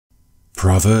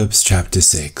Proverbs chapter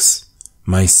 6.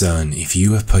 My son, if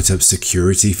you have put up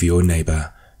security for your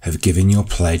neighbor, have given your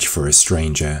pledge for a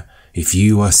stranger, if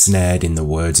you are snared in the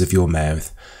words of your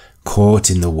mouth,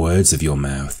 caught in the words of your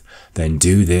mouth, then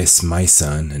do this, my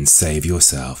son, and save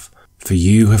yourself. For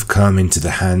you have come into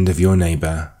the hand of your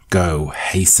neighbor. Go,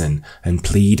 hasten, and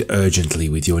plead urgently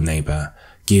with your neighbor.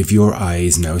 Give your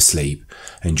eyes no sleep,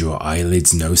 and your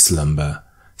eyelids no slumber.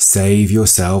 Save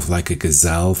yourself like a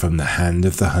gazelle from the hand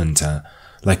of the hunter,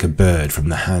 like a bird from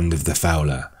the hand of the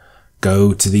fowler.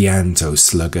 Go to the ant, O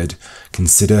sluggard,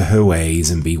 consider her ways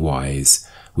and be wise.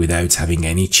 Without having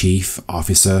any chief,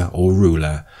 officer, or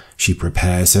ruler, she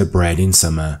prepares her bread in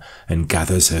summer and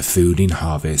gathers her food in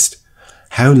harvest.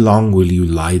 How long will you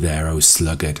lie there, O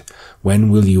sluggard? When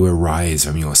will you arise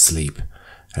from your sleep?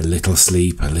 A little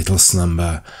sleep, a little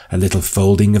slumber, a little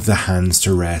folding of the hands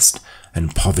to rest,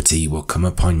 and poverty will come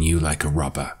upon you like a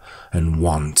robber, and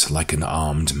want like an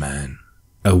armed man.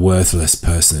 A worthless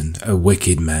person, a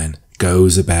wicked man,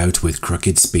 goes about with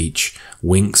crooked speech,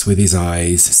 winks with his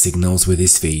eyes, signals with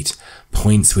his feet,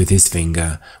 points with his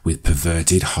finger, with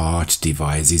perverted heart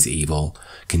devises evil,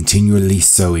 continually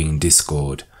sowing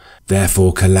discord.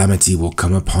 Therefore calamity will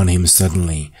come upon him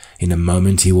suddenly, in a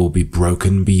moment he will be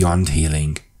broken beyond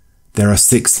healing. There are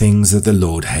 6 things that the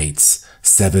Lord hates,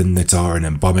 7 that are an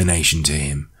abomination to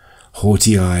him: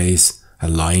 haughty eyes, a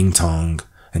lying tongue,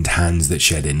 and hands that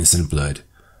shed innocent blood,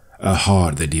 a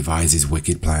heart that devises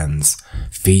wicked plans,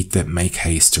 feet that make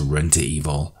haste to run to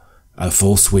evil, a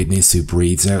false witness who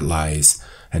breathes out lies,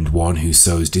 and one who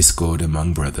sows discord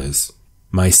among brothers.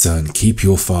 My son, keep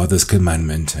your father's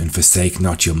commandment, and forsake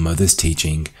not your mother's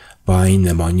teaching. Bind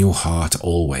them on your heart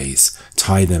always,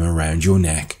 tie them around your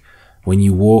neck. When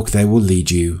you walk, they will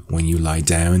lead you. When you lie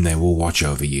down, they will watch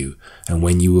over you. And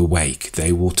when you awake,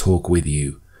 they will talk with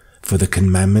you. For the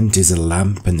commandment is a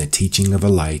lamp, and the teaching of a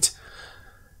light,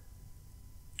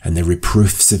 and the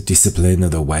reproofs of discipline are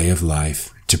the way of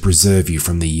life, to preserve you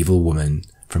from the evil woman,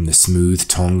 from the smooth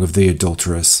tongue of the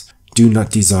adulteress. Do not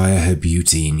desire her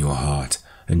beauty in your heart,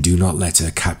 and do not let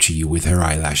her capture you with her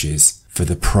eyelashes. For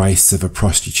the price of a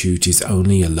prostitute is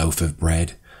only a loaf of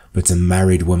bread, but a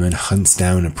married woman hunts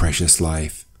down a precious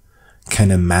life.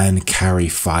 Can a man carry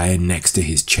fire next to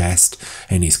his chest,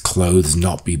 and his clothes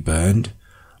not be burned?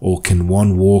 Or can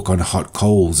one walk on hot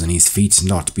coals, and his feet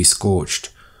not be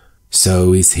scorched?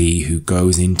 So is he who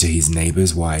goes into his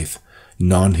neighbor's wife.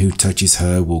 None who touches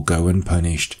her will go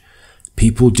unpunished.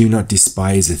 People do not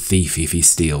despise a thief if he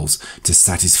steals, to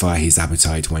satisfy his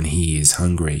appetite when he is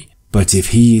hungry. But if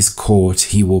he is caught,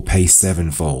 he will pay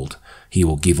 7-fold. He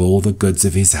will give all the goods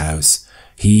of his house.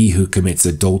 He who commits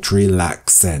adultery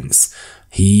lacks sense.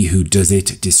 He who does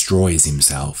it destroys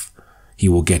himself. He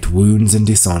will get wounds and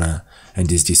dishonor, and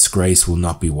his disgrace will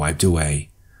not be wiped away.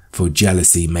 For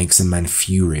jealousy makes a man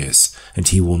furious, and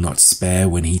he will not spare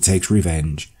when he takes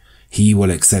revenge. He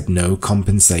will accept no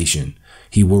compensation.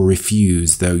 He will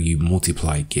refuse though you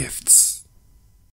multiply gifts.